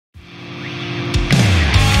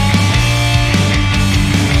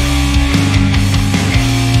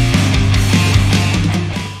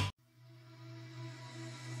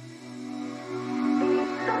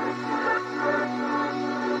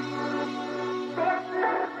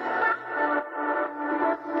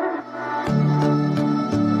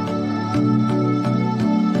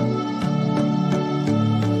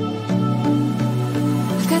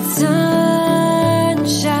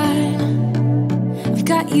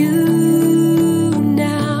you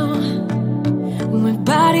now. We're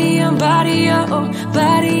body on body, oh,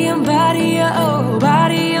 body on body, oh,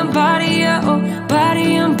 body on body, oh,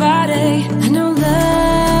 body on body. I know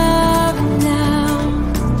love now.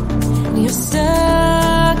 You're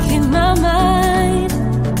stuck in my mind.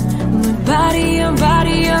 We're body on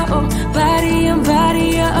body, oh, body on body,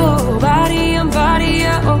 oh, body on body,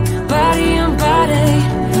 oh, body on body.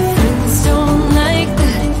 Friends don't like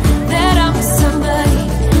that I'm somebody,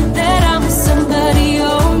 that I'm somebody,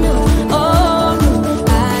 oh no, oh no.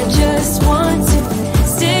 I just want to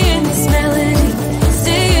stay in this melody,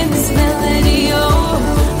 stay in this melody, oh,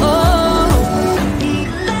 oh.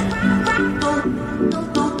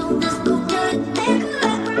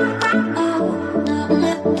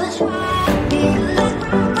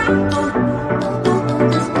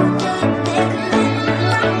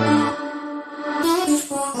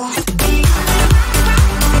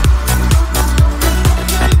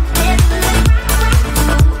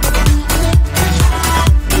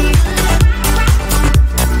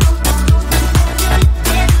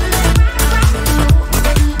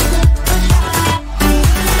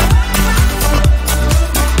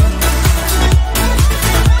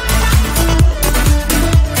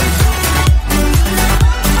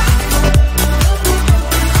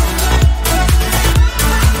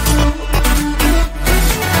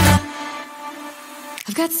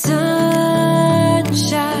 I've got sunshine,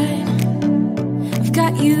 I've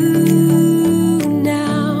got you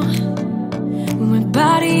now. We're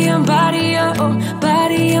body on body, oh,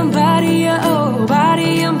 body on body, oh,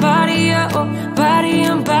 body on body, oh, body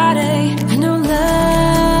on body. I know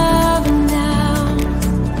love now.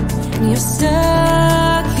 You're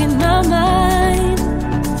stuck in my mind.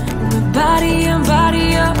 We're body on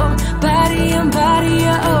body, oh, body on body,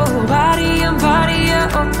 oh, body on body,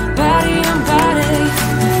 oh, body on body.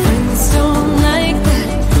 Friends don't like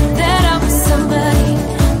that I'm somebody,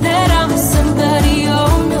 that I'm somebody, oh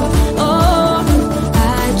no, oh no. I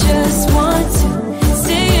just want to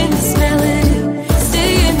stay in this melody,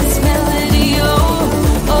 stay in this melody, oh,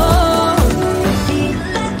 oh.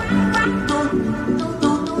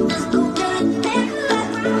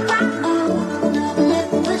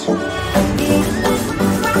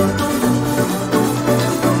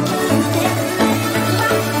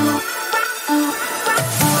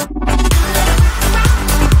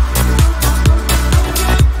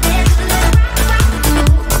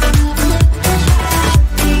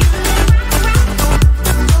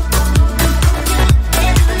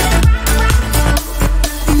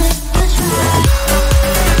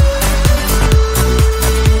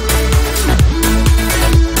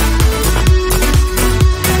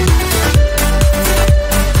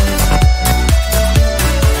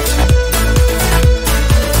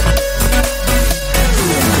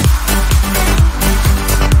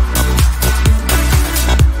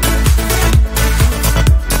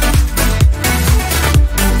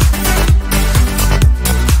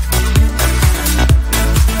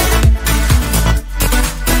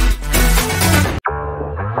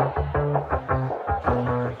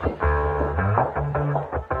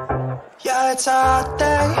 Yeah, it's a hot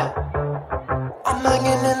day. I'm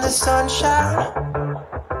hanging in the sunshine.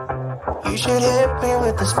 You should hit me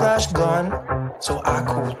with the splash gun so I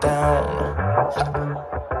cool down.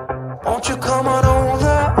 Won't you come on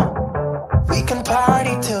over? We can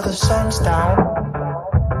party till the sun's down.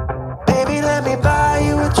 Baby, let me buy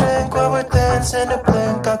you a drink while we're dancing a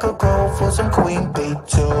blink. I could go for some Queen Bee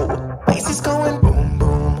too. Vase is going boom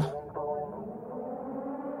boom.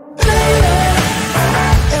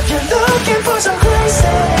 If you're looking for some crazy,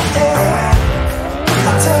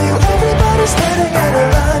 I'll tell you everybody's standing in a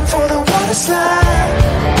line for the water slide.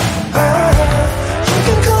 You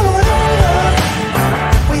can come on over,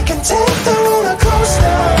 we can take the roller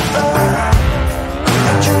coaster.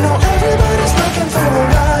 You know everybody's looking for a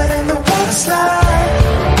ride in the water slide.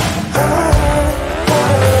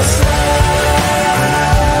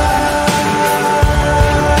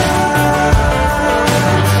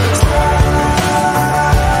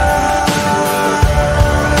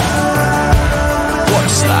 Water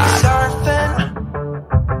slide. Surfing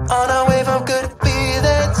on a wave of good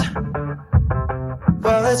feelings.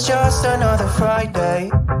 Well, it's just another Friday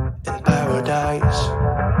in paradise.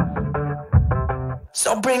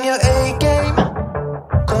 So bring your A game,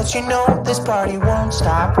 cause you know this party won't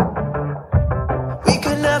stop. We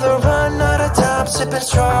could never run out of time, sipping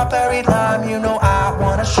strawberry lime. You know I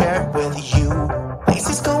wanna share it with you. Vase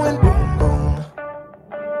is going boom boom.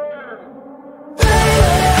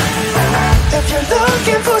 If you're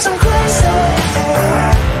looking for some crazy,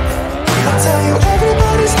 I'll tell you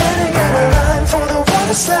everybody's standing in a line for the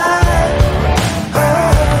water slide.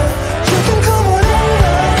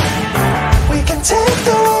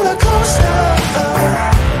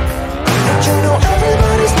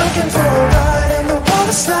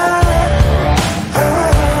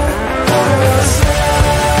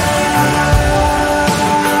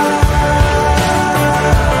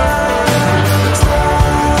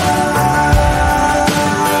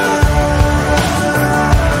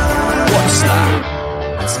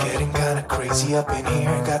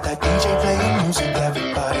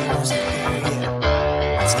 wants to hear,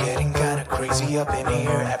 yeah. It's getting kinda crazy up in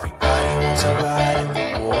here. Everybody wants to ride in the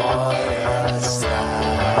water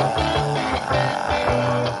slide.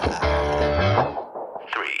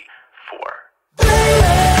 3, 4. Baby,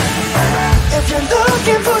 if you're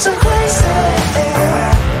looking for some crazy,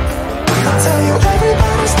 I'll tell you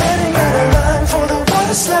everybody's standing out of line for the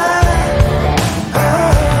water slide.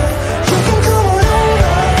 You can come on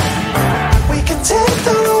over, we can take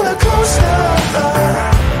the roller coaster.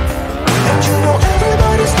 And you know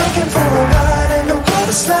everybody's looking for a ride in the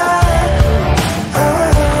water slide.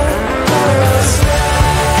 Water slide.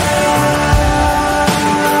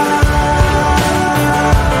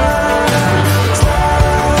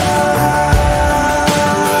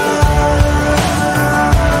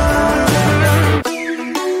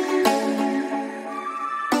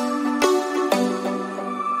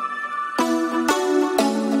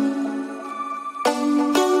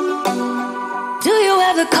 Do you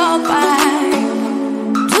ever call back?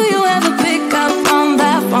 Do you ever pick up on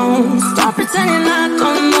that phone? Stop pretending I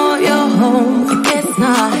don't know you're home. I guess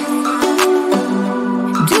not.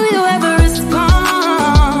 Do you ever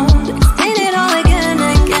respond? Explain it all again,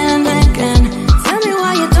 again, again. Tell me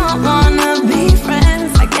why you don't wanna be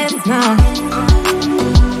friends. I guess not.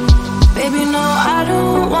 Baby, no, I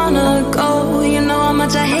don't wanna go. You know how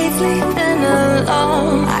much I hate sleeping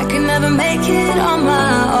alone. I can never make it on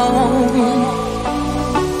my own.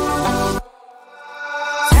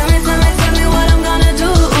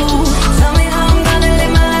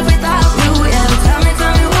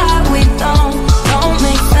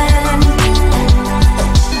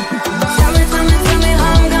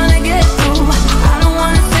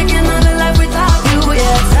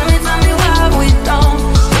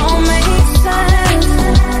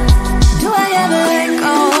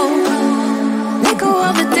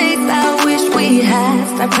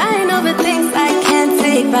 I'm crying over things I can't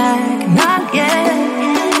take back, not yet.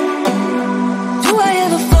 Do I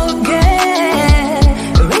ever forget?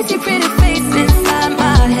 Erase your pretty face inside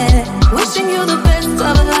my head, wishing you the best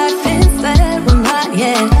of life instead. Well, not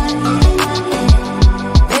yet.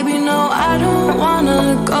 Baby, no, I don't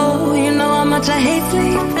wanna go. You know how much I hate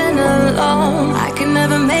sleeping alone. I can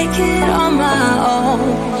never make it on my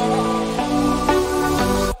own.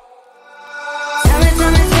 Tell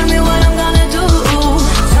me what I'm gonna do.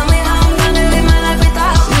 Tell me how I'm gonna live my life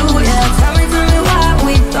without you. Yeah, tell me why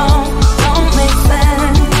we don't make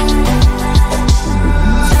sense.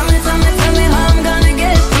 Tell me how I'm gonna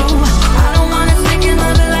get through. I don't wanna take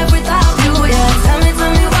another life without you. Yeah, tell me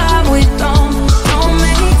why we don't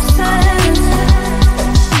make sense.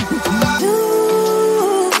 You,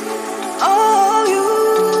 oh you,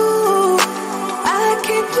 I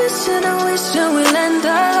keep wishing and wishing we'll end up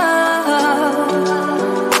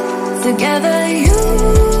together, you,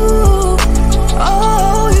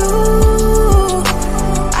 oh you,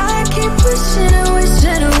 I keep wishing and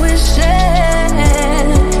wishing and wishing.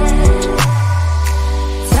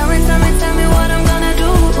 Tell me what I'm gonna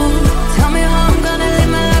do. Tell me how I'm gonna live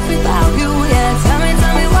my life without you. Yeah, tell me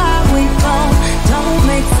why we don't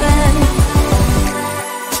make sense.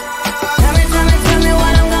 Tell me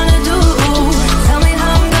what I'm gonna do. Tell me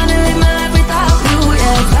how I'm gonna live my life without you.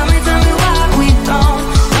 Yeah, tell me why we don't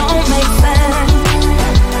make sense.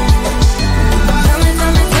 Tell me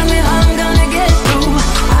how I'm gonna get through.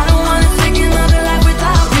 I don't wanna take another life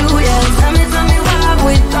without you. Yeah, tell me why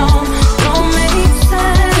we don't make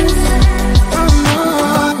sense. Oh no.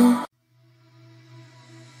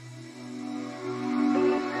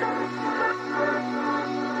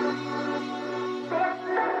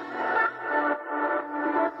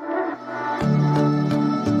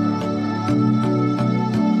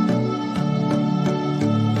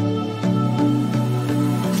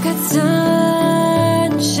 I've got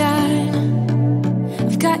sunshine,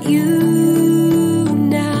 I've got you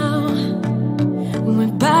now. We're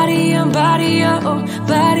body on body, oh,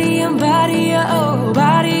 body on body, oh,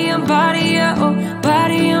 body on body, oh,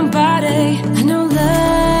 body on body. I know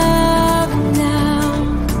love now,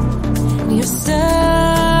 you're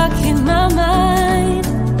stuck in my mind.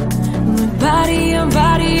 We're body on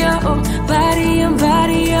body, oh, body on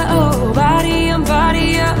body, oh, body on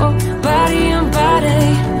body, oh, body on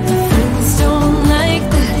body. Friends don't like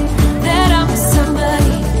that I'm with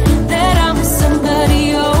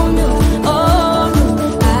somebody, oh no, oh no.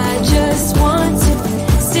 I just want to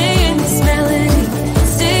stay in this melody,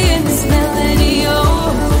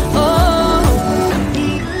 oh, oh.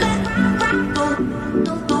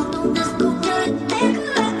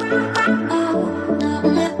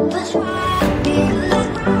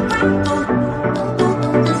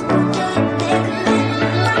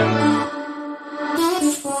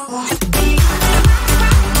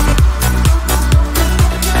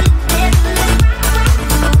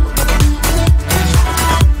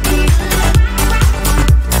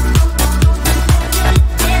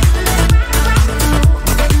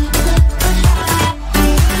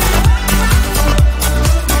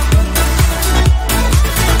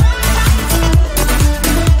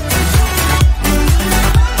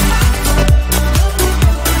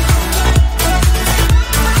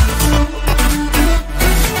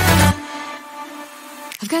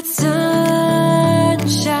 I've got sunshine,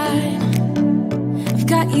 I've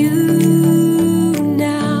got you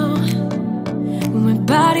now. We're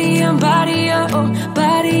body on body, oh,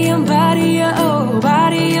 body on body, oh,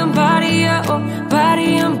 body on body, oh,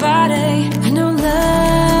 body on body. I know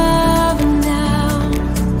love now,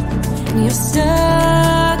 and you're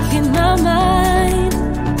stuck in my mind.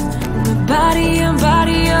 We're body on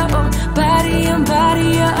body, oh, body on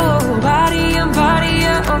body, oh, body on body,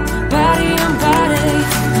 oh, body on body.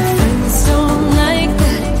 My friends don't like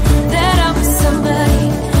that I'm with somebody,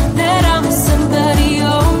 that I'm with somebody, oh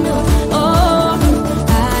no, oh no.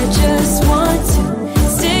 I just want to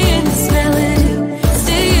stay in this melody,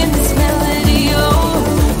 stay in this melody,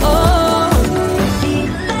 oh, oh.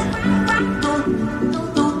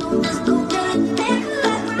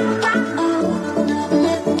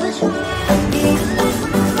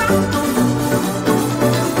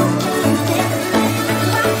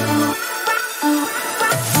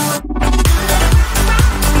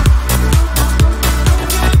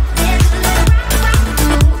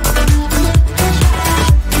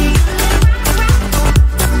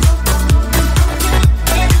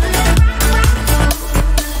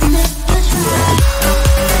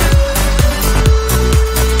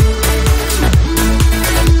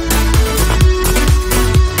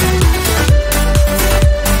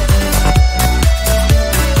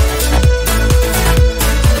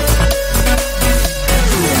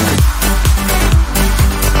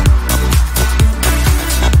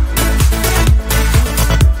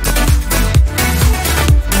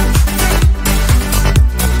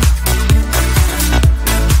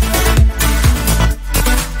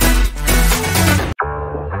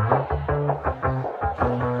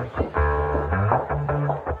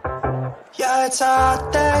 Yeah, it's a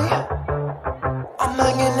hot day. I'm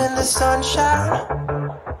hanging in the sunshine.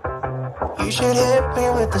 You should hit me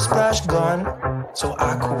with the splash gun so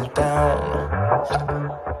I cool down.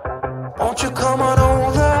 Won't you come on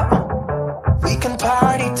over? We can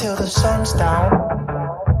party till the sun's down.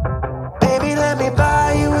 Baby, let me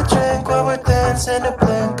buy you a drink while we're dancing a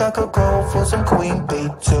blink. I could go for some queen bee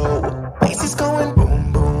too.